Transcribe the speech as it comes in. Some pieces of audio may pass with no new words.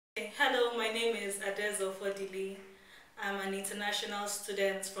Hello, my name is Adaeze Ofodile. I'm an international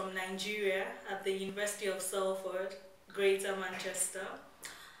student from Nigeria at the University of Salford, Greater Manchester.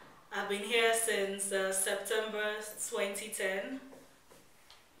 I've been here since September 2010,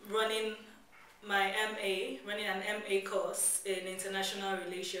 running an MA course in International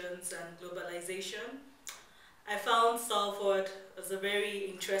Relations and Globalization. I found Salford as a very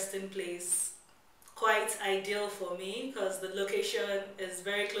interesting place, quite ideal for me because the location is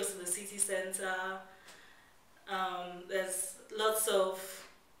very close to the city center. There's lots of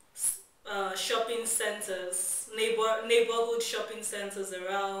shopping centers, neighborhood shopping centers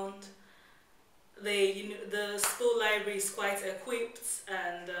around. The school library is quite equipped,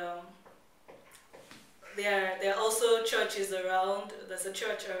 and there are also churches around. There's a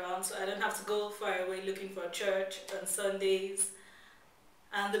church around, so I don't have to go far away looking for a church on Sundays.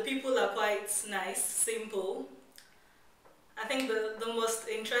 And the people are quite nice, simple. I think the most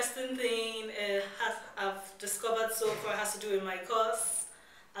interesting thing I've discovered so far has to do with my course.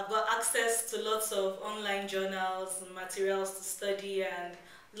 I've got access to lots of online journals and materials to study, and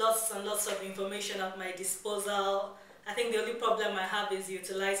lots of information at my disposal. I think the only problem I have is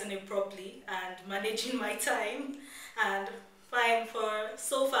utilizing it properly and managing my time. And fine,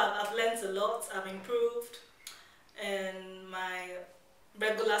 so far I've learned a lot. I've improved in my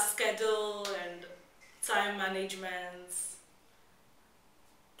regular schedule and time management,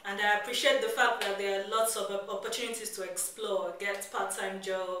 and I appreciate the fact that there are lots of opportunities to explore, get part-time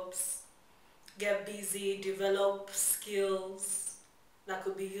jobs, get busy, develop skills that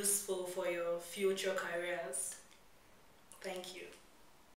could be useful for your future careers. Thank you.